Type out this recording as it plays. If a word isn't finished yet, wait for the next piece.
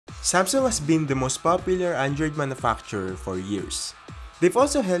Samsung has been the most popular Android manufacturer for years. They've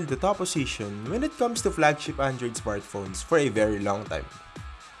also held the top position when it comes to flagship Android smartphones for a very long time.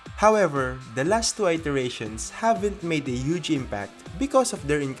 However, the last two iterations haven't made a huge impact because of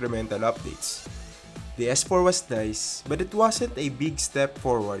their incremental updates. The S4 was nice, but it wasn't a big step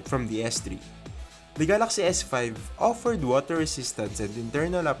forward from the S3. The Galaxy S5 offered water resistance and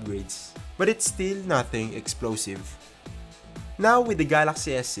internal upgrades, but it's still nothing explosive. Now with the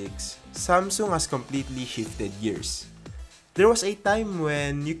Galaxy S6, Samsung has completely shifted gears. There was a time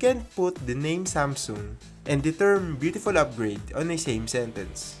when you can't put the name Samsung and the term beautiful upgrade on the same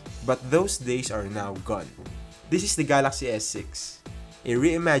sentence, but those days are now gone. This is the Galaxy S6, a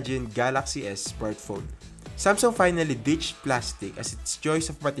reimagined Galaxy S smartphone. Samsung finally ditched plastic as its choice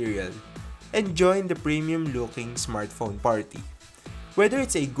of material and joined the premium-looking smartphone party. Whether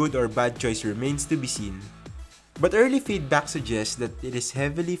it's a good or bad choice remains to be seen, but early feedback suggests that it is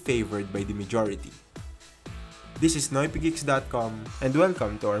heavily favored by the majority. This is NoypiGeeks.com and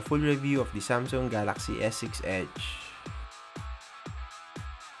welcome to our full review of the Samsung Galaxy S6 Edge.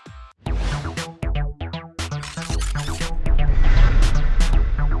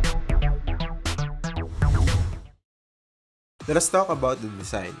 Let us talk about the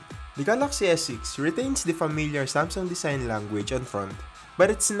design. The Galaxy S6 retains the familiar Samsung design language on front, but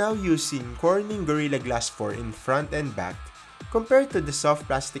it's now using Corning Gorilla Glass 4 in front and back compared to the soft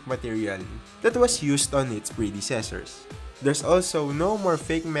plastic material that was used on its predecessors. There's also no more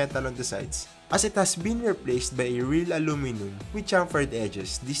fake metal on the sides, as it has been replaced by a real aluminum with chamfered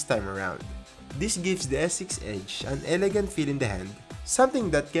edges this time around. This gives the S6 Edge an elegant feel in the hand, something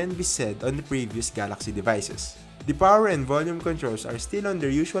that can be said on the previous Galaxy devices. The power and volume controls are still on their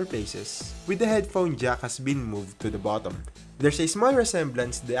usual places, with the headphone jack has been moved to the bottom. There's a small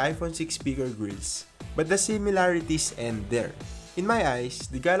resemblance to the iPhone 6 speaker grills, but the similarities end there. In my eyes,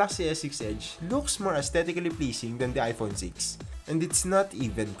 the Galaxy S6 Edge looks more aesthetically pleasing than the iPhone 6, and it's not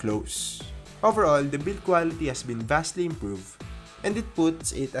even close. Overall, the build quality has been vastly improved, and it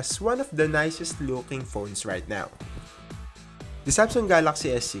puts it as one of the nicest looking phones right now. The Samsung Galaxy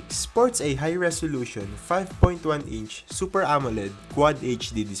S6 sports a high-resolution 5.1-inch Super AMOLED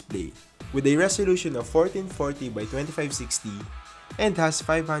Quad-HD display with a resolution of 1440 by 2560 and has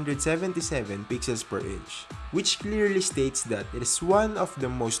 577 pixels per inch, which clearly states that it is one of the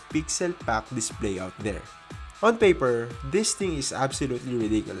most pixel-packed display out there. On paper, this thing is absolutely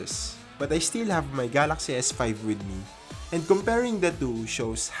ridiculous, but I still have my Galaxy S5 with me, and comparing the two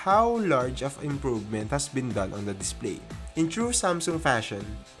shows how large of improvement has been done on the display. In true Samsung fashion,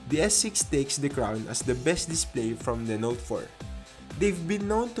 the S6 takes the crown as the best display from the Note 4. They've been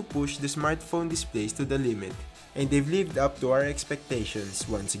known to push the smartphone displays to the limit, and they've lived up to our expectations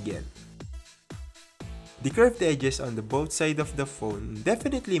once again. The curved edges on the both sides of the phone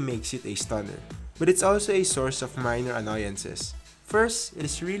definitely makes it a stunner, but it's also a source of minor annoyances. First, it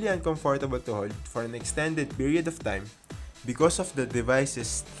is really uncomfortable to hold for an extended period of time because of the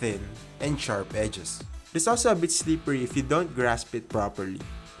device's thin and sharp edges. It's also a bit slippery if you don't grasp it properly.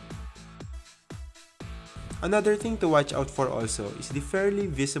 Another thing to watch out for also is the fairly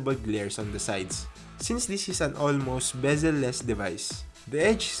visible glares on the sides. Since this is an almost bezel-less device, the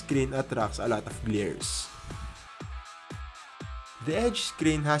Edge screen attracts a lot of glares. The Edge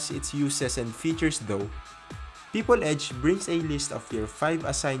screen has its uses and features though. People Edge brings a list of your 5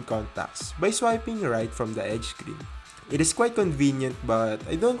 assigned contacts by swiping right from the Edge screen. It is quite convenient, but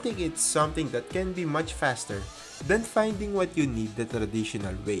I don't think it's something that can be much faster than finding what you need the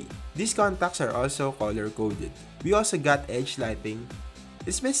traditional way. These contacts are also color-coded. We also got Edge lighting.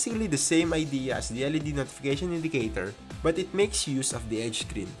 It's basically the same idea as the LED notification indicator, but it makes use of the Edge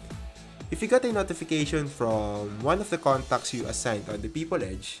screen. If you got a notification from one of the contacts you assigned on the People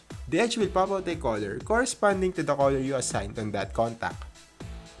Edge, the Edge will pop out a color corresponding to the color you assigned on that contact.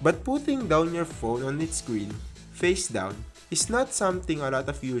 But putting down your phone on its screen, face down, is not something a lot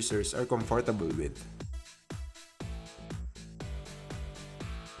of users are comfortable with.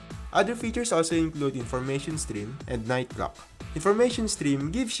 Other features also include Information Stream and Night Clock. Information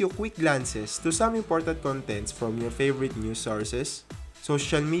Stream gives you quick glances to some important contents from your favorite news sources,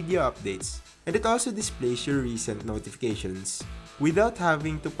 social media updates, and it also displays your recent notifications without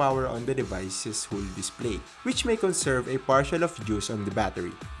having to power on the device's whole display, which may conserve a partial of juice on the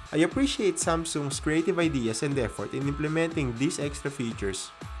battery. I appreciate Samsung's creative ideas and effort in implementing these extra features,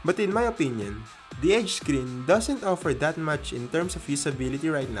 but in my opinion, the Edge screen doesn't offer that much in terms of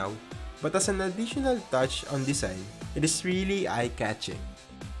usability right now, but as an additional touch on design, it is really eye-catching.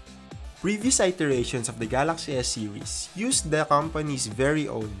 Previous iterations of the Galaxy S series used the company's very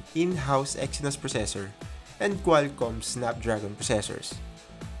own in-house Exynos processor and Qualcomm Snapdragon processors.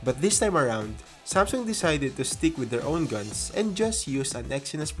 But this time around, Samsung decided to stick with their own guns and just use an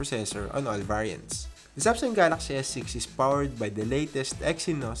Exynos processor on all variants. The Samsung Galaxy S6 is powered by the latest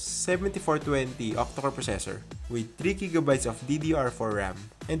Exynos 7420 octa-core processor with 3GB of DDR4 RAM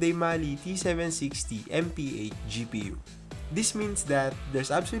and a Mali T760 MP8 GPU. This means that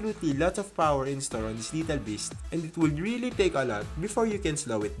there's absolutely lots of power in store on this little beast, and it would really take a lot before you can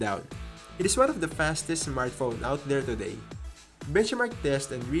slow it down. It is one of the fastest smartphones out there today. Benchmark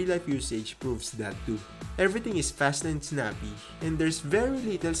test and real-life usage proves that too. Everything is fast and snappy, and there's very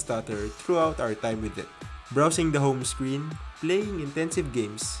little stutter throughout our time with it. Browsing the home screen, playing intensive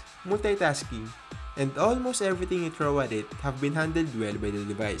games, multitasking, and almost everything you throw at it have been handled well by the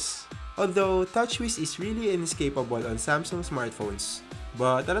device. Although TouchWiz is really inescapable on Samsung smartphones,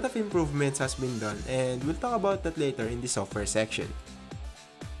 but a lot of improvements has been done and we'll talk about that later in the software section.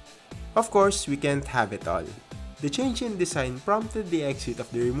 Of course, we can't have it all. The change in design prompted the exit of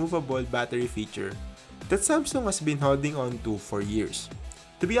the removable battery feature that Samsung has been holding on to for years.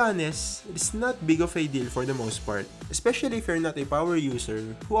 To be honest, it's not big of a deal for the most part, especially if you're not a power user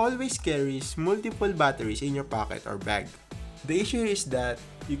who always carries multiple batteries in your pocket or bag. The issue is that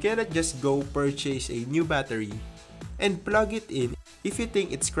you cannot just go purchase a new battery and plug it in if you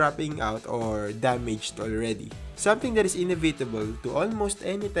think it's crapping out or damaged already, something that is inevitable to almost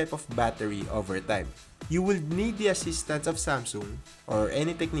any type of battery over time. You will need the assistance of Samsung or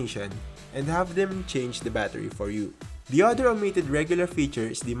any technician and have them change the battery for you. The other omitted regular feature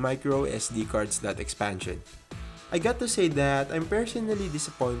is the micro SD card slot expansion. I got to say that I'm personally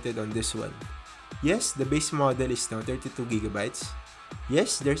disappointed on this one. Yes, the base model is now 32GB.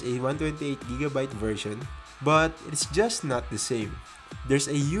 Yes, there's a 128GB version, but it's just not the same. There's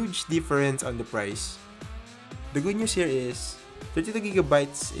a huge difference on the price. The good news here is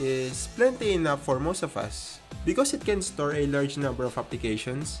 32GB is plenty enough for most of us because it can store a large number of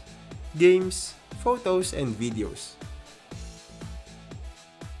applications, games, photos, and videos.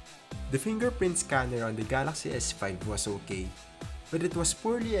 The fingerprint scanner on the Galaxy S5 was okay, but it was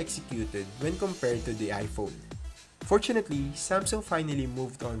poorly executed when compared to the iPhone. Fortunately, Samsung finally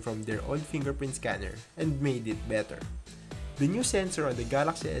moved on from their old fingerprint scanner and made it better. The new sensor on the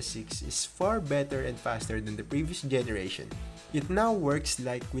Galaxy S6 is far better and faster than the previous generation. It now works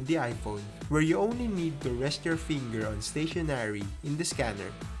like with the iPhone, where you only need to rest your finger on stationary in the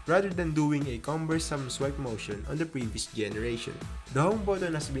scanner rather than doing a cumbersome swipe motion on the previous generation. The home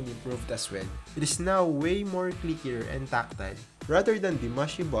button has been improved as well. It is now way more clickier and tactile rather than the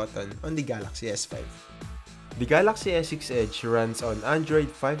mushy button on the Galaxy S5. The Galaxy S6 Edge runs on Android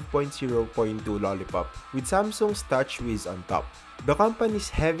 5.0.2 Lollipop with Samsung's TouchWiz on top. The company's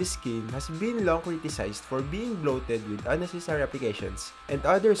heavy skin has been long criticized for being bloated with unnecessary applications and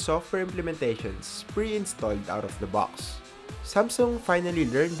other software implementations pre-installed out of the box. Samsung finally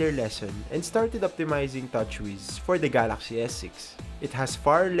learned their lesson and started optimizing TouchWiz for the Galaxy S6. It has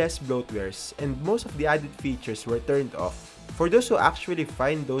far less bloatwares and most of the added features were turned off. For those who actually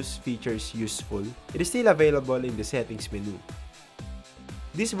find those features useful, it is still available in the settings menu.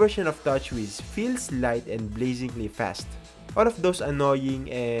 This version of TouchWiz feels light and blazingly fast. All of those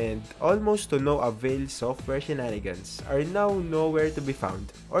annoying and almost to no avail software shenanigans are now nowhere to be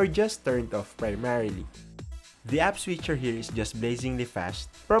found or just turned off primarily. The apps feature here is just blazingly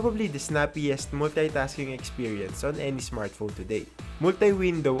fast, probably the snappiest multitasking experience on any smartphone today.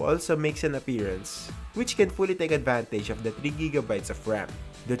 Multi-window also makes an appearance, which can fully take advantage of the 3GB of RAM.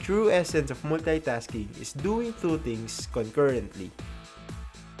 The true essence of multitasking is doing two things concurrently.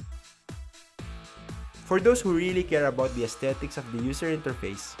 For those who really care about the aesthetics of the user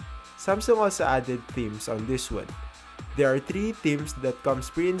interface, Samsung also added themes on this one. There are 3 themes that comes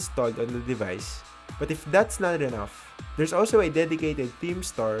pre-installed on the device. But if that's not enough, there's also a dedicated theme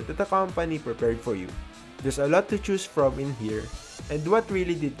store that the company prepared for you. There's a lot to choose from in here, and what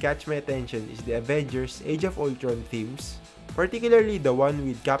really did catch my attention is the Avengers Age of Ultron themes, particularly the one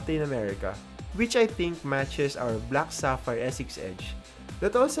with Captain America, which I think matches our Black Sapphire S6 Edge,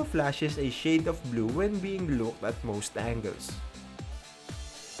 that also flashes a shade of blue when being looked at most angles.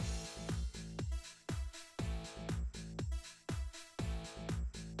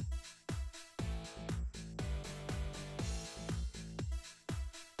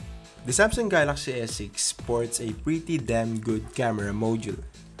 The Samsung Galaxy S6 sports a pretty damn good camera module.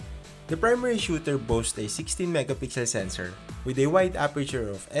 The primary shooter boasts a 16-megapixel sensor with a wide aperture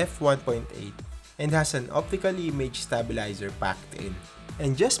of f1.8 and has an optical image stabilizer packed in.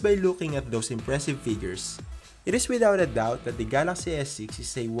 And just by looking at those impressive figures, it is without a doubt that the Galaxy S6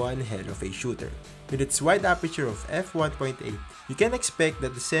 is a one hell of a shooter. With its wide aperture of f1.8, you can expect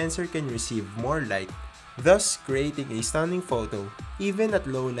that the sensor can receive more light thus creating a stunning photo even at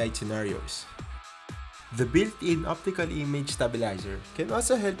low light scenarios. The built-in optical image stabilizer can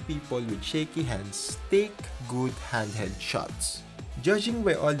also help people with shaky hands take good handheld shots. Judging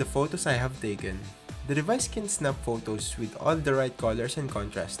by all the photos I have taken, the device can snap photos with all the right colors and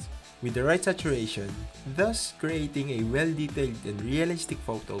contrast, with the right saturation, thus creating a well-detailed and realistic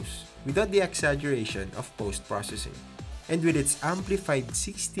photos without the exaggeration of post-processing. And with its amplified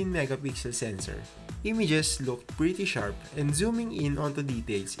 16-megapixel sensor, images look pretty sharp and zooming in onto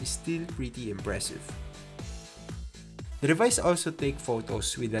details is still pretty impressive. The device also takes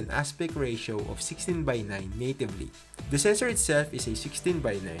photos with an aspect ratio of 16:9 natively. The sensor itself is a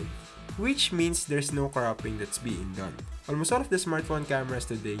 16:9, which means there's no cropping that's being done. Almost all of the smartphone cameras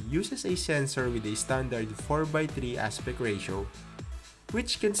today uses a sensor with a standard 4:3 aspect ratio,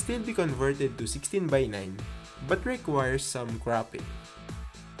 which can still be converted to 16:9, but requires some cropping.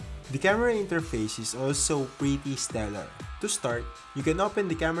 The camera interface is also pretty stellar. To start, you can open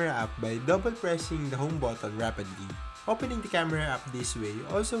the camera app by double pressing the home button rapidly. Opening the camera app this way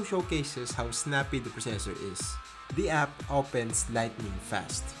also showcases how snappy the processor is. The app opens lightning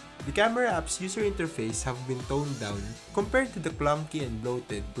fast. The camera app's user interface have been toned down compared to the clunky and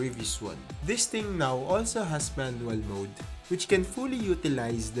bloated previous one. This thing now also has manual mode, which can fully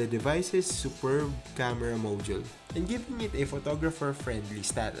utilize the device's superb camera module and giving it a photographer-friendly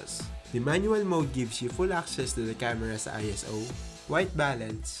status. The manual mode gives you full access to the camera's ISO, white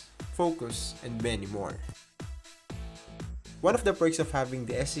balance, focus, and many more. One of the perks of having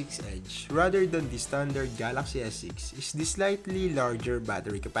the S6 Edge rather than the standard Galaxy S6 is the slightly larger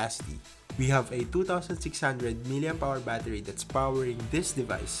battery capacity. We have a 2600 mAh battery that's powering this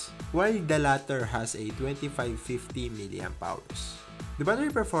device, while the latter has a 2550 mAh. The battery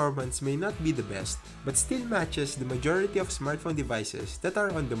performance may not be the best, but still matches the majority of smartphone devices that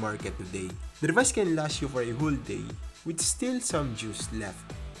are on the market today. The device can last you for a whole day, with still some juice left.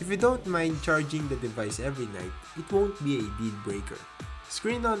 If you don't mind charging the device every night, it won't be a deal breaker.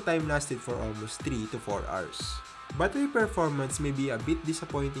 Screen on time lasted for almost 3 to 4 hours. Battery performance may be a bit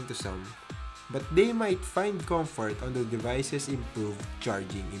disappointing to some, but they might find comfort on the device's improved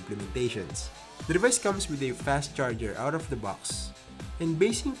charging implementations. The device comes with a fast charger out of the box, and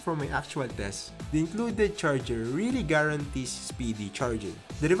basing from my actual test, the included charger really guarantees speedy charging.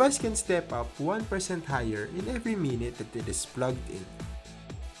 The device can step up 1% higher in every minute that it is plugged in.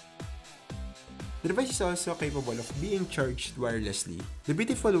 The device is also capable of being charged wirelessly. The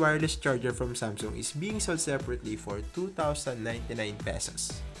beautiful wireless charger from Samsung is being sold separately for 2,099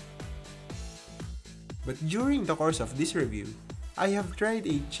 pesos. But during the course of this review, I have tried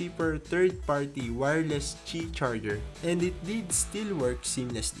a cheaper third-party wireless Qi charger and it did still work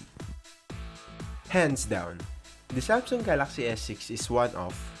seamlessly. Hands down, the Samsung Galaxy S6 is one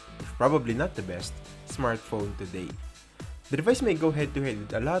of, if probably not the best, smartphone today. The device may go head-to-head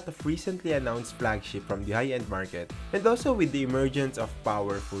with a lot of recently announced flagship from the high-end market, and also with the emergence of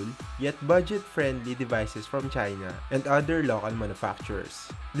powerful, yet budget-friendly devices from China and other local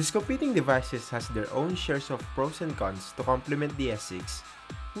manufacturers. These competing devices has their own shares of pros and cons to complement the S6,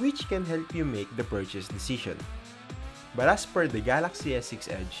 which can help you make the purchase decision. But as per the Galaxy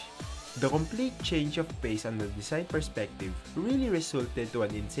S6 Edge, the complete change of pace on the design perspective really resulted to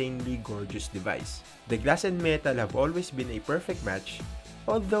an insanely gorgeous device. The glass and metal have always been a perfect match,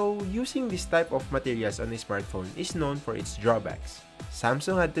 although using this type of materials on a smartphone is known for its drawbacks.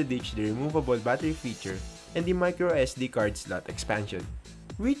 Samsung had to ditch the removable battery feature and the micro SD card slot expansion,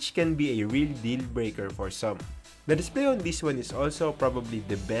 which can be a real deal breaker for some. The display on this one is also probably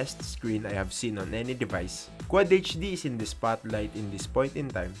the best screen I have seen on any device. Quad-HD is in the spotlight in this point in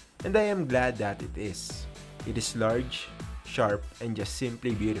time, and I am glad that it is. It is large, sharp, and just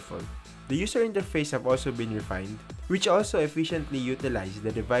simply beautiful. The user interface have also been refined, which also efficiently utilize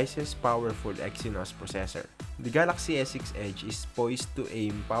the device's powerful Exynos processor. The Galaxy S6 Edge is poised to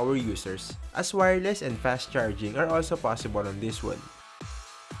aim power users, as wireless and fast charging are also possible on this one.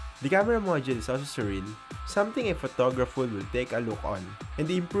 The camera module is also surreal, something a photographer will take a look on, and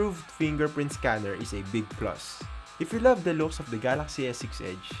the improved fingerprint scanner is a big plus. If you love the looks of the Galaxy S6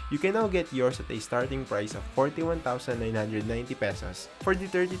 Edge, you can now get yours at a starting price of 41,990 pesos for the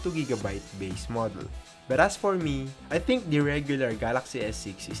 32GB base model. But as for me, I think the regular Galaxy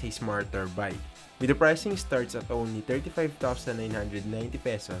S6 is a smarter buy, with the pricing starts at only 35,990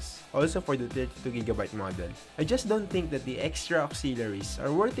 pesos, also for the 32GB model. I just don't think that the extra auxiliaries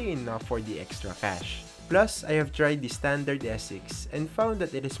are worthy enough for the extra cash. Plus, I have tried the standard S6 and found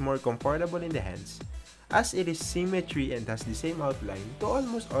that it is more comfortable in the hands, as it is symmetry and has the same outline to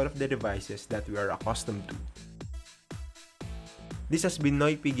almost all of the devices that we are accustomed to. This has been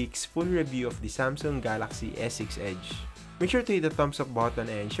NoypiGeeks' full review of the Samsung Galaxy S6 Edge. Make sure to hit the thumbs up button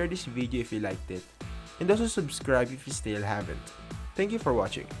and share this video if you liked it. And also subscribe if you still haven't. Thank you for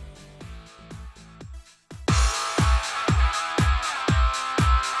watching.